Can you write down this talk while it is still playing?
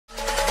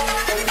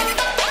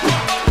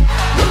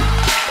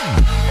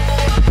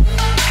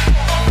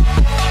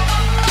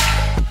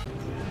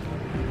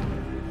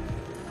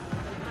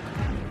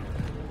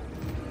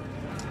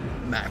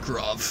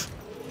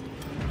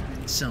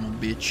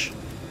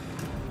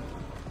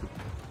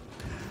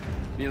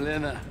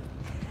Milena.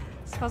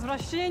 С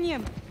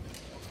возвращением,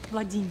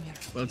 Владимир.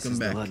 Welcome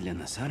back.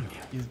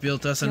 You've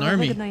built us an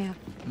army.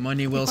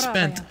 Money well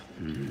spent.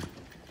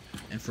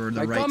 And for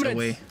the right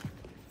away.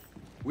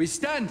 We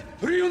stand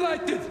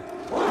reunited!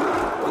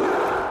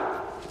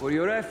 For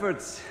your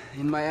efforts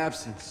in my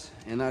absence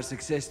and our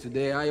success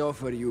today, I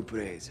offer you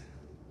praise.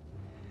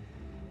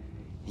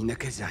 И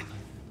наказание.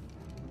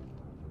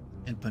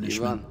 And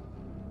punishment. Иван,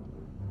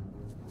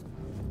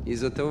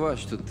 из-за того,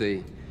 что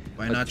ты...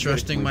 By not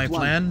trusting my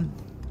plan,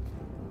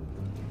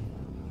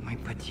 мы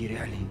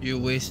потеряли... You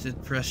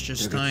wasted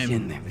precious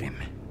time.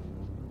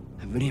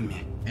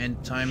 Время.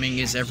 And timing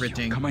is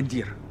everything.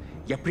 Командир,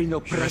 я принял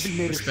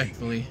правильное решение.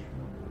 Respectfully.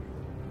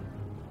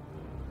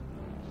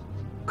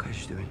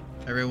 Каждый.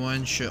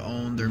 Everyone should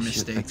own their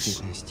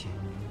mistakes.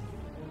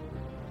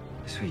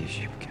 Свои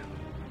ошибки.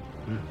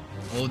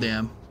 Oh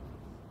damn.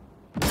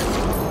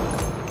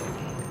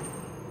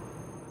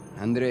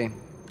 Андрей.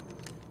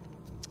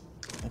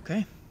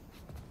 Okay.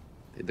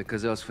 Ты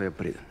доказал свою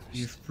преданность.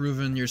 You've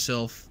proven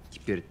yourself.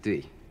 Теперь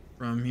ты.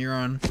 From here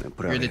on,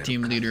 you're the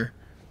team leader.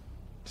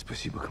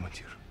 Спасибо,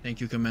 командир.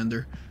 Thank you,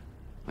 Commander.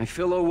 My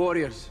fellow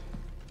warriors,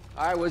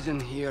 I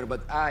wasn't here,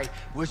 but I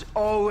was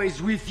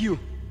always with you.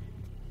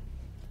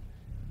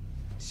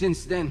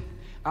 Since then,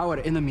 our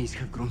enemies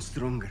have grown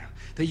stronger.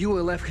 The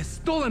ULF has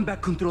stolen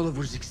back control of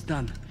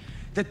Urzikstan.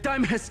 The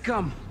time has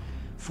come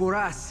for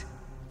us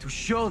to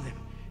show them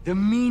the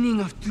meaning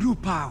of true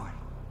power.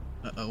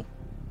 Uh-oh.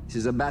 This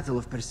is a battle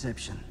of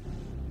perception.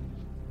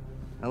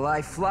 A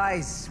lie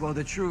flies while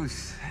the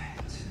truth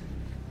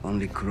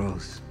only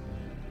grows.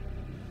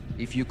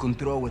 If you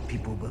control what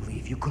people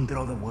believe, you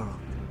control the world.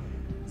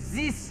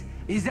 This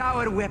is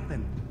our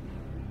weapon.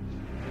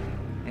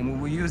 And we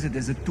will use it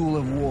as a tool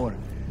of war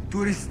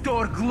to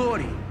restore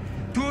glory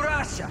to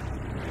Russia.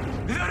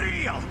 The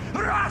real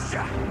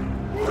Russia!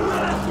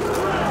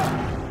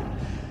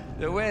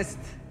 The West,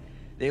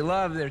 they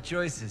love their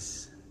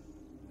choices.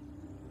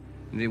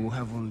 They will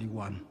have only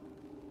one.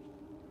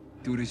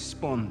 To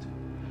respond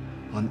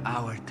on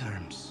our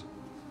terms.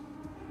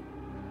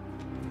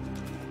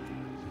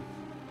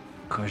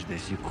 Каждая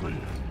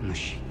секунда на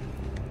счету.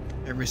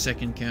 Every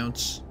second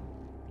counts.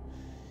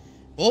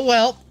 Oh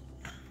well.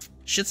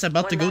 Shit's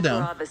about to go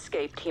down. When Makarov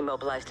escaped, he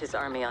mobilized his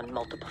army on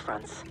multiple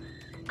fronts.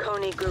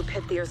 Kony group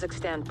hit the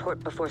Urzikstan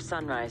port before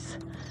sunrise.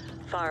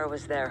 Farah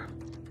was there.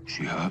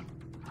 She hurt?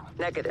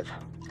 Negative.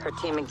 Her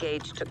team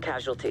engaged, took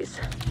casualties.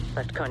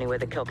 Left Kony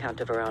with a kill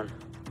count of her own.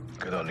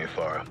 Good on you,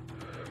 Farah.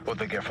 What'd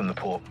they get from the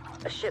port?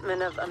 A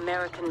shipment of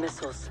American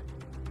missiles.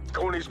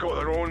 Kony's got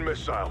their own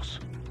missiles.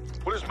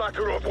 What does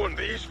Makarov want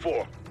these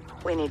for?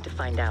 We need to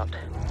find out.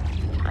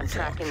 I'm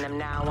tracking them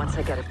now. Once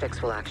I get a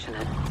fix, we'll action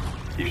it.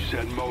 You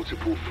said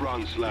multiple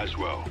fronts,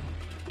 Laswell.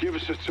 Give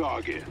us a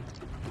target.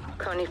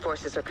 Kony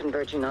forces are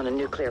converging on a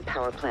nuclear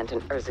power plant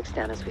in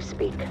Urzikstan as we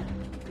speak.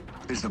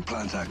 Is the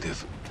plant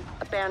active?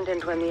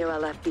 Abandoned when the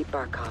ULF beat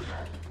Barkov.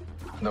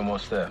 Then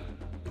what's there?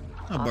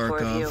 Oh, All four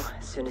of you, Barkov.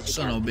 as soon as you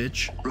Son can. of a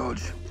bitch. Rog,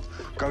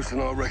 Ghost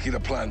and I'll recce the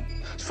plant.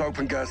 Soap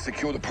and gas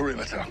secure the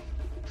perimeter.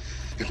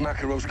 If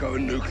Makarov's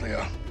going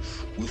nuclear,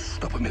 we'll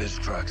stop him in his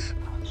tracks.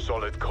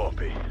 Solid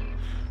copy.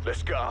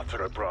 Let's get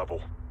after it,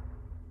 Bravo.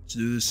 Let's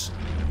do this.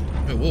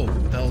 Wait, whoa,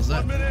 what the hell is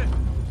that? 1 minute.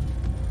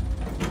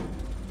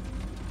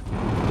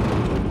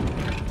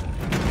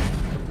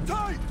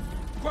 Tight!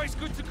 Quake's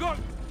good to go.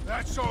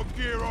 That's our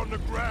gear on the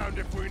ground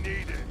if we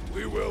need it.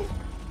 We will.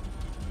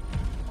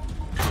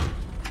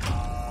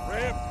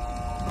 Ramp.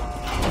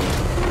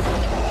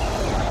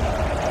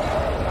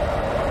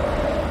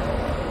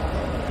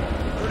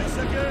 30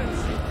 seconds.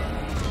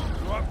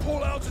 Right,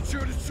 pull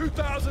altitude is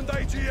 2,000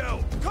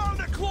 ATL. Can't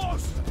get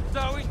close. Is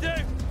that what we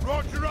do?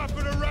 Roger up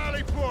at a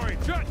rally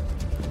point. Shut.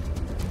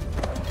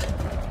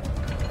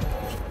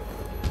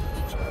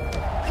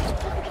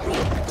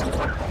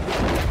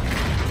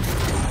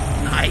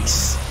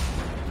 Nice.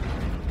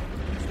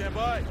 Stand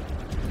by.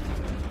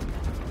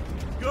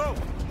 Go.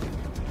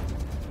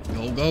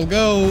 Go, go,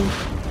 go.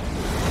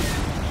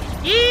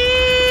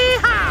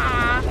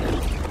 Yeehaw!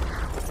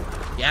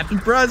 Captain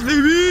Prize,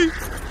 baby!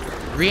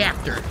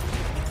 Reactor.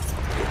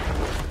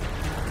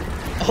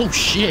 Oh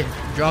shit,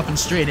 dropping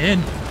straight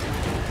in.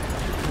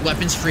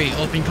 Weapons free,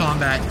 open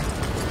combat.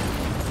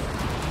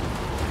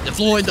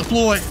 Deploy,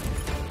 deploy.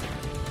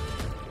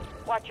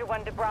 Watcher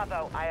 1 to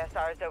Bravo.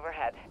 ISR is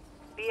overhead.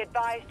 Be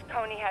advised,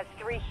 Kony has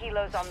 3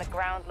 helos on the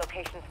ground,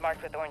 locations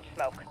marked with orange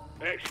smoke.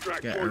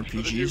 Extract Got points for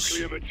the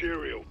RPGs. nuclear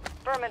material.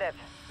 Affirmative.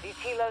 These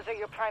helos are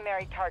your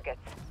primary targets.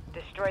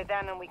 Destroy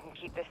them and we can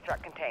keep this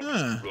threat contained.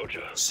 Huh.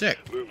 Roger. Sick.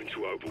 Moving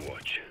to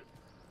Overwatch.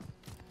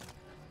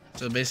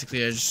 So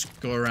basically I just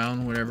go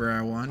around wherever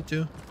I want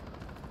to.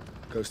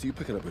 Ghost, are you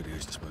picking up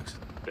radiation spikes?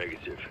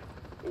 Negative.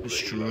 All the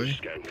Destroy. helos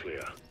scan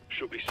clear.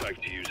 Should be safe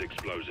to use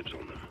explosives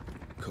on them.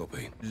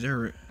 Copy. Is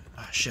there...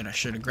 Oh shit, I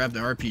should have grabbed the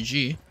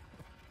RPG.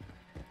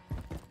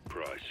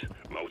 Price.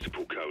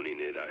 Multiple Kony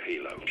near that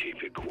helo.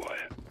 Keep it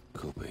quiet.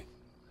 Copy.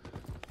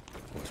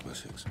 Watch my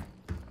 6.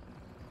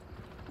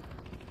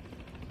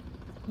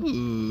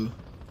 Ooh.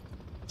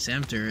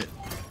 Sam turret.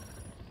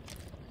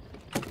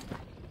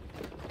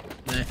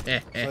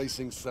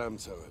 Placing SAM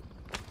turret.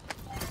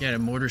 Get a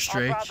mortar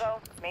strike.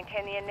 Bravo,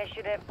 maintain the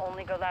initiative.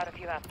 Only go loud if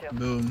you have to.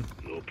 Boom.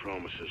 No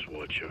promises,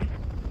 Watcher.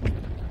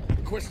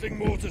 Requesting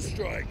mortar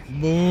strike.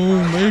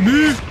 Boom,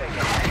 baby.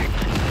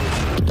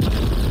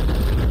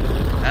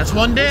 That's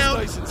one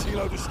down. Station's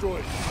helo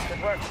destroyed.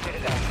 Good work. Good to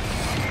go.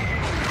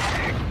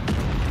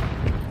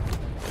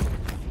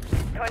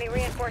 Tony,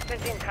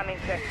 reinforcements incoming,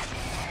 6.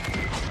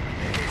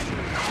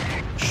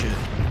 Shit.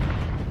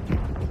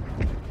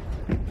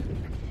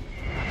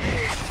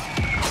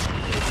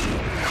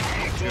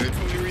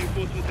 Tony,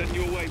 reinforcements on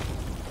your way.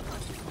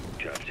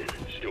 Captain,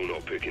 still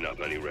not picking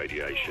up any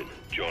radiation.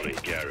 Johnny,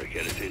 Garrick,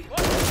 anything?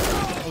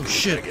 Oh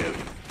shit. Again.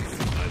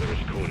 Either is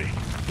Corny.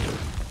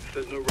 If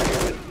there's no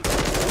radiation.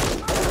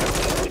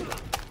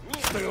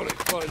 Stay on it,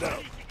 find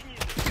out.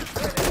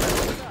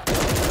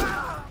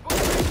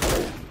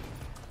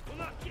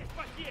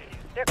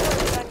 They're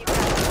closing on you,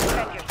 Captain.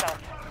 Defend yourself.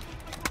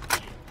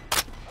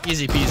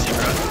 Easy peasy,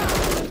 bro.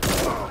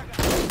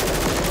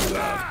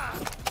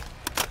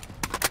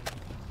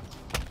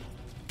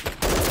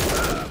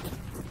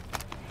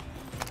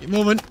 Keep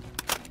moving.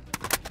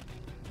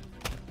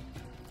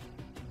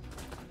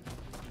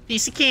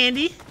 Piece of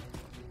candy.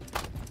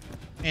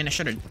 Man, I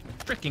should have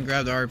freaking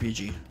grabbed the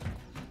RPG.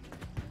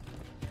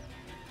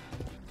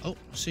 Oh,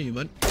 see you,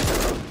 bud.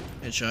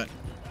 Headshot.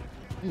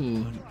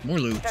 Ooh, more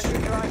loot.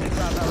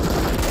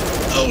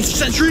 Oh,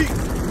 sentry!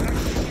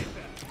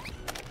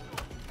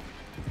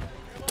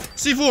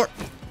 C4!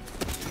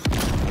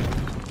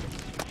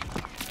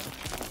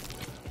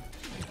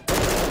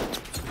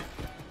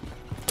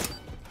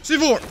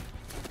 C4!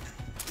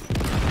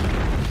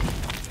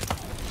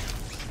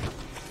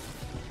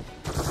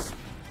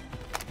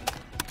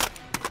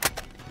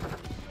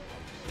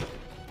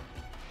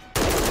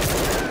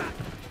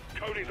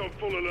 Cody's on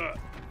full alert.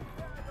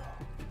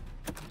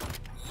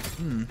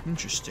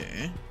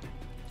 Interesting.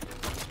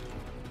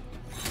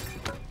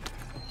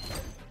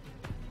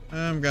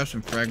 Grab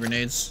some frag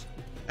grenades.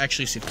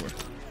 Actually, C4.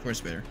 C4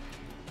 is better.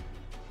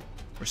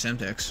 Or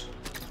Semtex.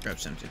 Grab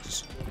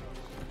Semtexes.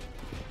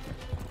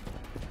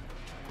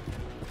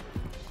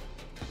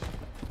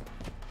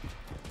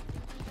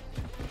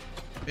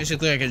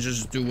 Basically, I can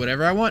just do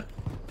whatever I want.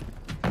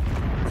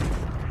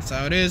 That's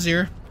how it is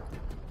here.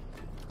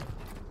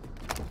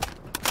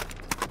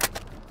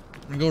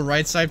 I'm gonna go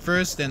right side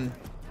first, then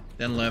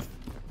left.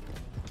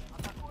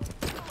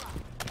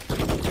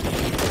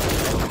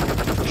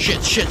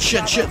 Shit, shit,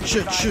 shit, shit,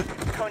 shit, shit.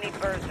 Coney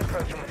Burrs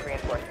approaching with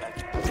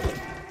reinforcements.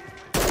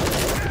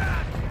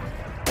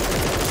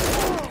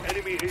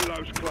 Enemy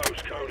helos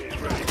close. Cody's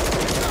ready.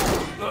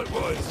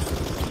 Likewise.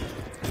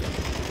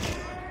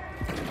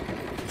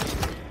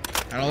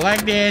 I don't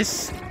like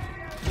this.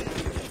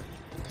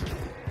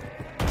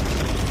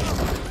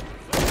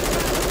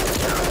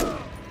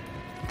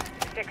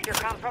 Six, you're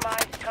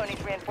compromised.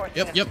 Tony's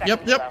reinforcements.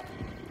 Yep.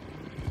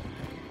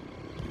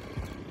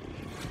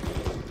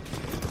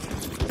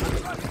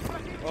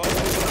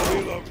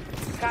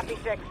 Copy,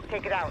 6.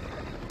 Take it out.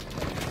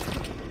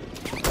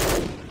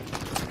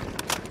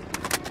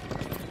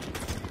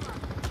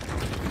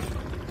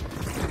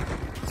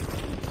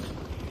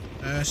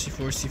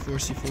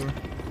 C4.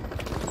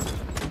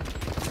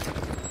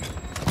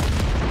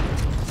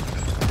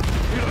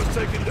 Helo's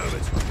taking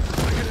damage.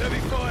 Taking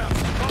heavy fire.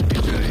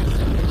 RPGs.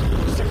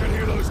 Second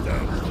helo's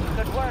down.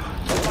 Good work.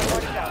 One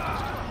more to go.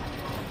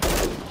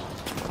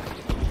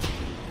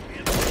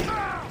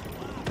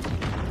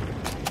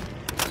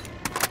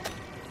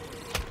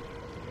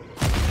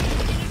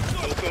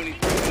 Tony's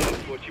bringing up.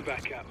 Watch your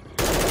back up.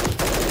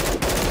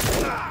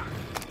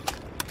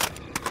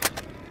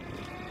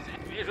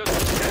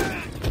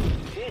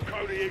 More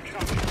Cody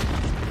incoming.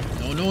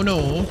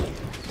 No.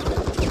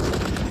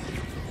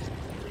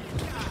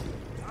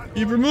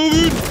 Keep her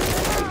moving.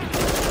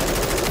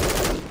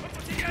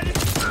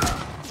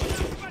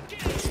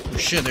 Oh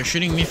shit, they're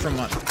shooting me from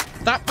a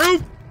top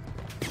roof.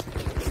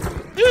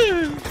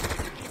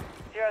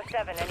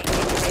 07, any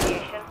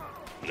radiation?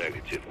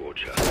 Negative,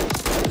 Watcher.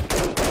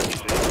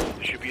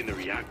 They should be in the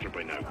reactor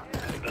by now.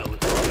 That was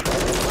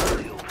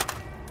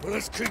Well,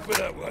 let's keep it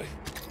that way.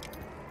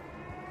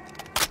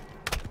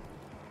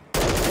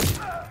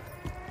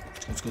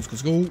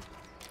 Let's go.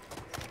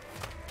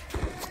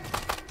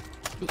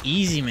 So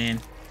easy, man.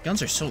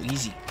 Guns are so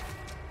easy.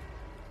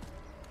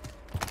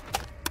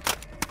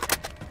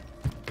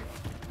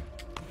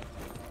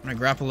 I'm gonna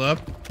grapple up.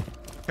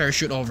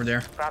 Parachute over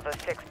there. Bravo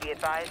 6, be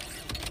advised.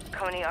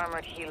 Coney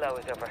armored helo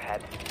is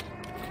overhead.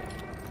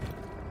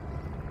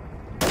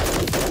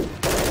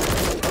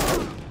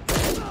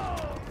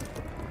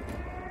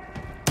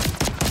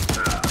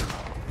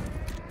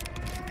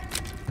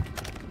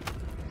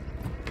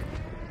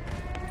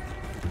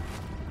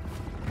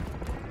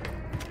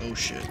 Oh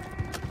shit.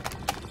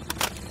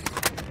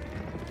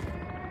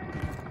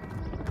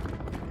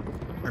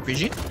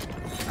 RPG?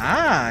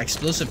 Ah,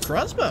 explosive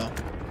crossbow.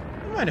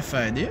 What mind if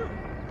I do?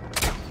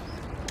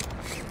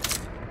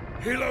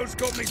 Helo's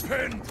got me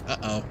pinned.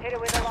 Uh-oh. Hit it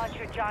with a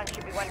launcher, John.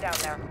 Should be one down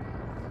there.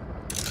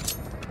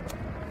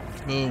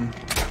 Boom.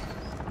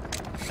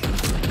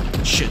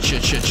 Shit,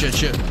 shit, shit, shit,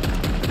 shit.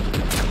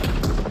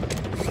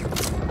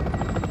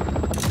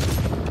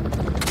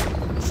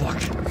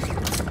 Fuck.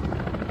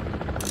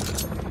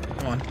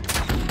 Come on.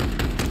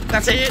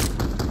 That's it!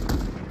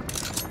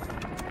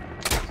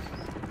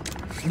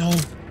 No.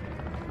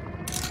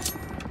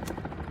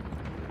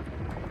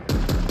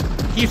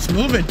 Keeps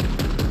moving.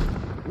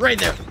 Right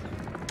there.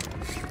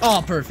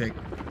 Oh, perfect.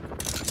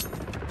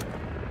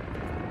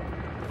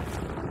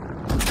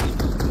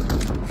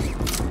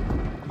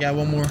 Yeah,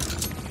 one more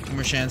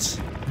chance.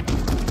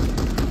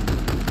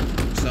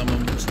 Stun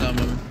him, stun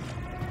him.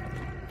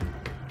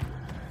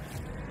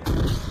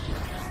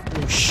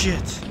 Oh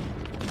shit.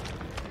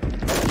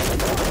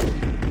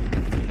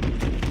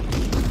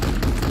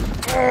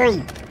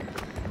 Oh!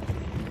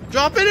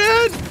 Drop it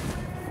in!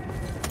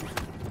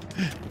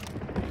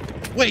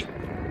 Wait!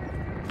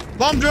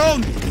 Bomb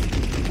drone!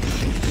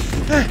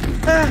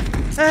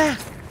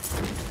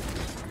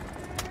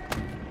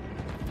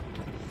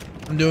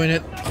 I'm doing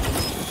it.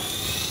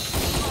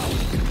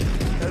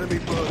 Enemy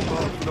bird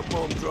marked with a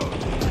bomb drone.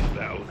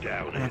 Now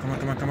down. Come on,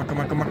 come on, come on, come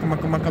on, come on, come on,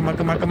 come on, come on,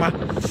 come on, come on.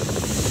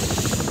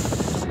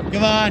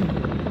 Come on!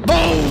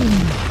 Boom!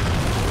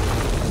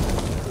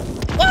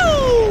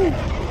 Woo!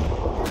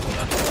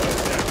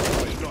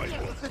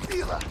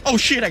 Oh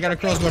shit, I got a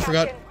crossbow, I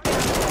forgot.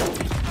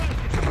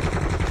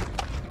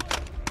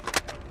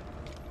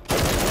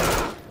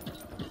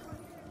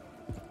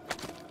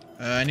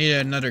 I need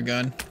another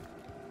gun.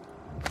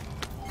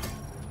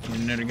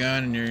 Need another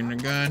gun, and another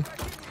gun.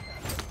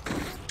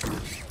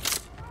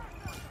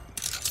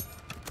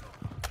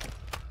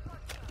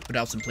 Put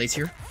out some plates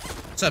here.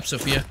 What's up,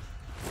 Sophia?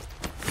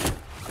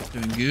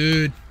 Doing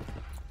good.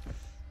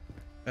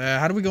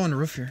 How do we go on the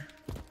roof here?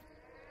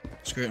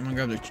 Screw it, I'm gonna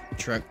grab the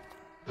truck.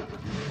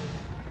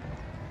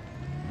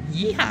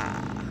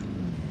 Yeah.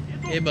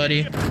 Hey,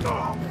 buddy.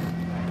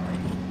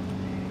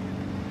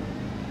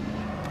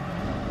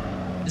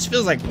 This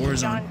feels like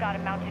Warzone. John got a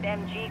mounted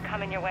MG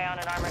coming your way on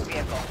an armored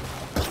vehicle.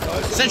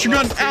 Sentry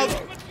gun out.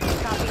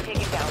 Copy,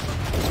 take it down.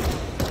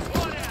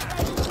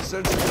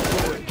 Sensei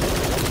deployed.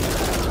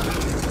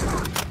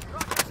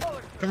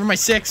 Cover my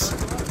 6.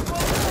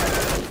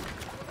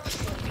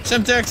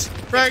 Semtex,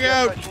 frag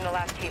out. Approaching the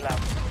last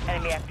helo.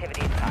 Enemy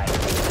activity is high.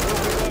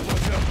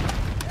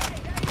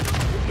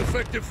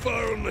 Effective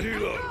fire on the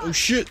helo. Oh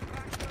shit.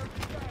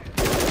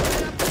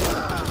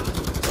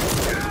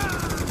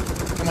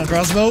 Come on,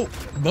 crossbow.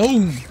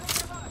 Boom.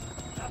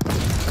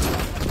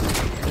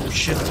 Oh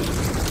shit.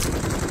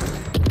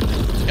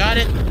 Got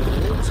it.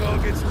 All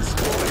targets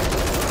destroyed.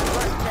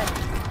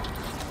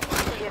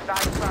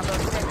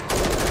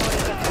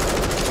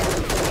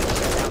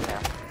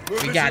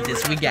 We got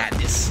this, we got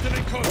this.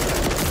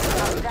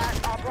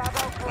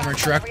 Armor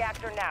truck. I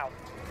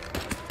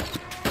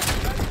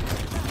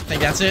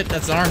think that's it.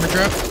 That's the armor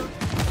truck.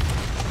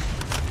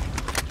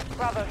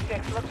 Bravo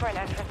 6, look for an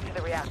entrance to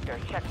the reactor.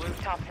 Check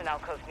rooftops and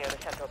alcoves near the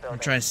central building. I'm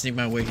trying to sneak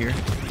my way here.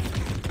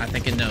 I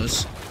think it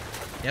knows.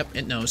 Yep,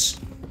 it knows.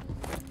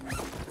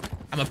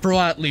 I'm a pro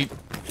athlete.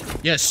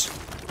 Yes.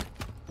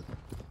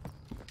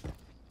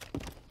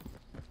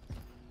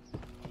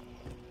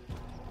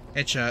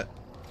 Headshot.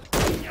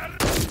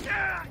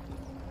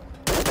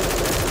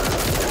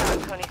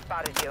 Tony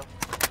spotted you.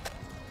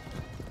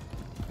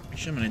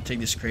 Actually, I'm gonna take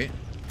this crate.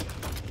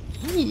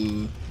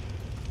 Ooh.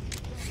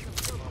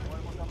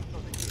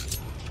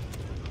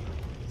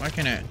 Why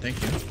can't I?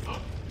 Thank you.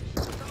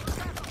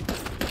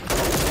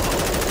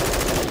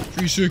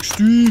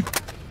 360.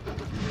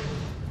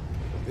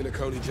 In a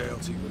Coney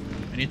JLT.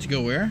 I need to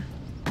go where?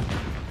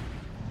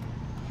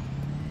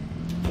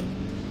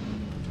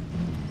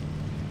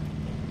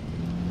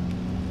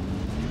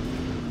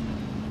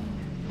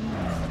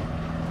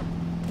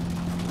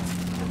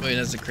 Wait,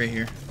 that's a crate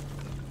here.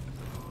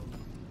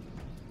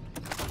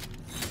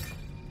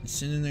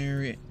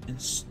 Incendiary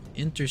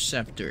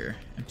Interceptor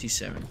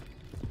MT7.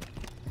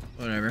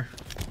 Whatever.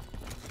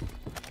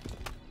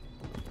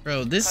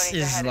 Bro, this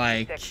is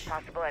like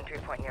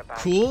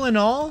cool and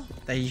all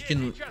that you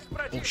can,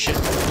 oh shit,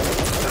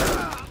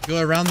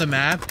 go around the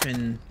map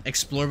and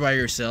explore by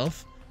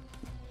yourself,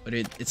 but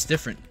it's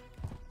different.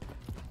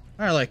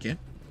 I like it.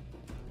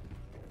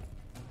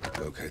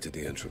 Okay, to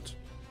the entrance.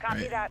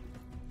 Copy that.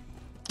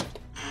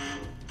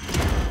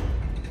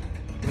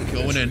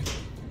 Going in.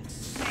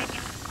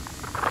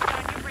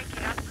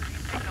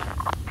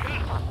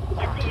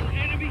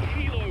 Enemy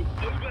helo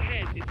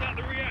overhead. It's at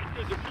the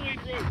reactor, deployed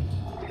rope.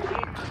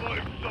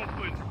 Five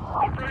softened.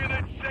 They're bringing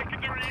in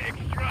secondary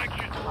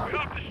extraction. We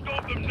have to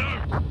stop them now.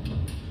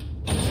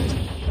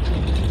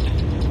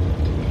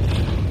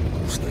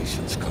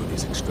 Stations,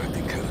 Coney's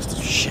extracting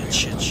canisters. Shit.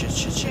 Can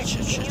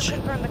you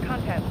confirm the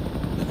content?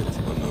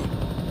 Negative, unknown.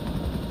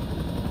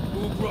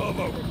 All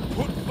Bravo,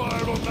 put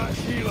fire on that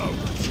helo.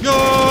 Go!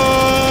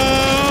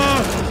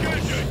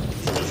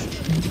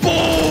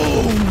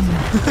 Boom!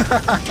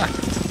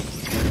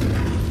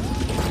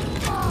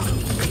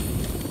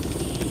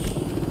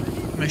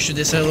 Make sure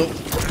this hello.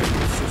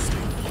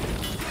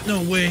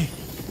 No way.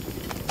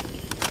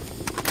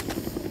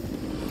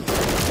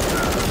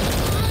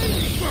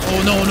 Oh,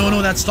 Oh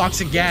no, that's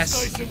toxic gas.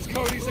 Stations,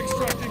 Cody's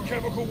extracting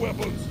chemical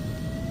weapons.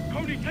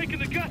 Cody's taking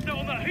the gas out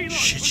on that helo.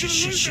 Shit.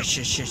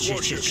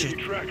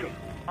 Track him.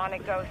 On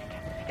it, Ghost.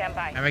 Stand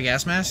by. I have a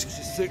gas mask?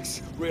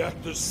 6,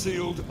 reactors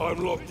sealed. I'm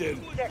locked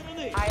in.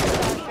 I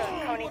have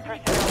shown Coney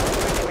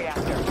personnel in the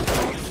reactor.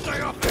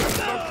 Stay up there,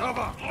 no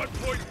cover. Hard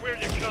point where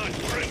you can.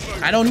 We're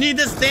inbound. I don't need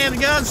this damn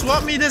gun.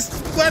 Swap me this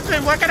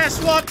weapon. What can I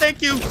swap?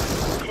 Thank you.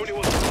 Cody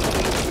wants to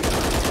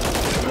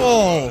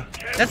Whoa.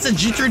 That's a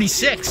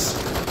G36.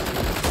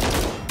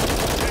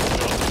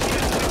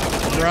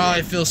 Bro,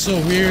 it feels so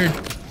weird. I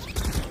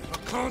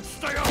can't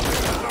stay up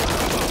there, no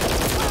cover.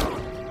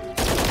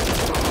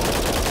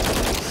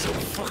 Some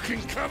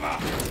fucking cover.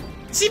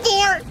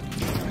 C4.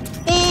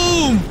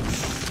 Boom.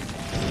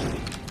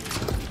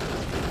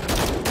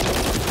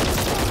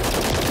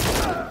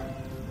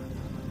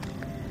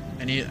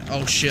 I need.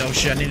 Oh shit! I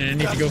need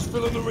to go.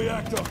 Fill in the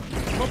reactor.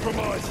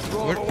 Compromise.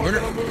 Bravo, Where-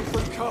 I'm gonna move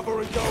from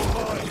cover and go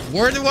high.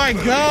 Where do I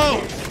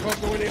go?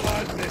 Can't go any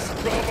higher than this.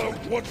 Bravo,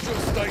 what's your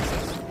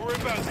status? We're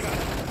inbound,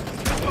 guys.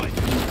 That's right.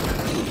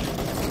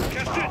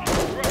 Cast it.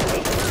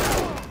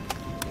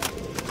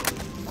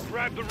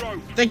 Grab the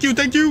rope. Thank you.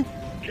 Get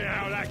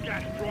out of that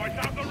gas, right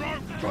up the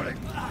rope. Got it.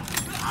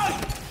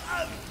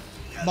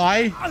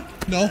 Bye.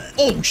 No.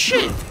 Oh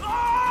shit!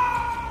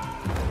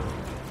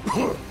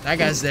 That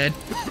guy's dead.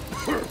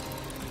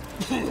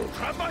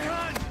 Grab my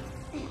hand.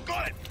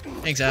 Got it.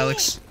 Thanks,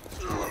 Alex.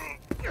 Oh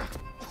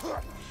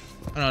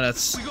no,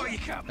 that's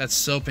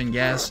soap and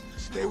gas.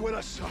 Stay with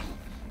us, son.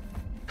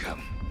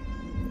 Come.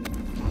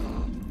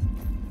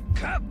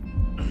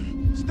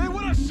 Stay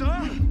with us,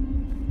 son.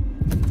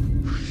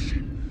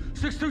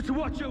 6-2 to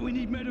watch out. We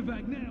need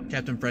medevac now.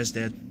 Captain Press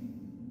dead.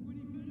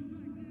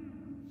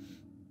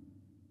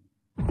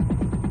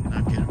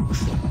 I'm kidding.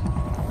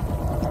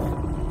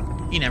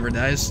 He never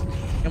dies.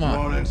 Come on.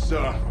 Morning,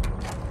 sir.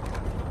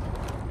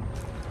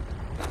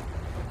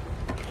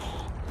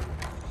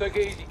 Take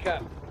it easy,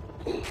 Cap.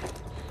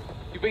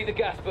 You beat the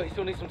gas, but you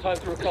still need some time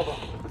to recover.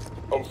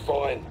 I'm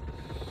fine.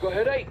 Got a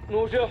headache?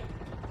 Nausea?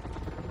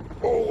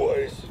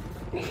 Always.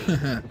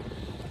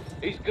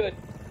 He's good.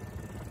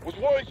 Was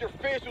worried your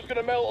face was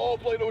gonna melt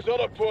off like those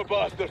other poor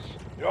bastards.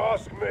 You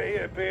ask me,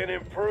 it'd be an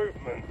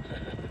improvement.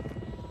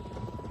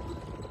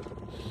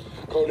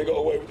 Coney got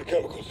away with the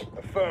chemicals.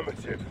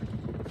 Affirmative.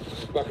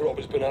 Makarov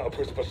has been out of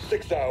prison for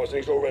 6 hours and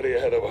he's already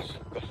ahead of us.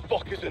 The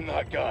fuck is in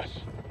that gas?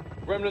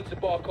 Remnants of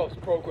Barkov's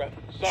program.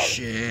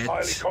 Shit.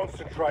 Highly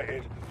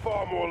concentrated,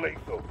 far more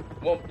lethal.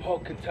 One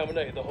pod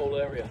contaminated the whole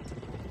area.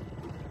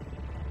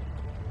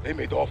 They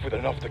made off with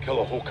enough to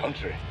kill a whole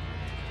country.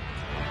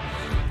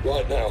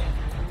 Right now,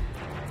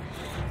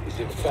 he's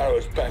in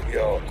Farrow's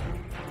backyard.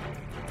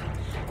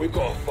 We've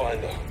got to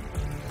find her.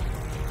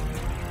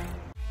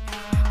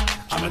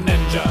 I'm a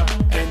ninja,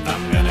 and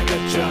I'm gonna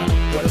get ya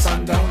where the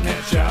sun don't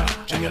hit ya,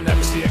 and you'll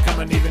never see it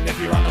coming. Even if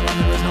you're on the run,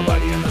 there is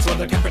nobody in this world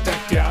that can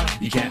protect ya.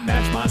 You can't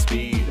match my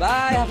speed.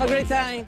 Bye, have a great time.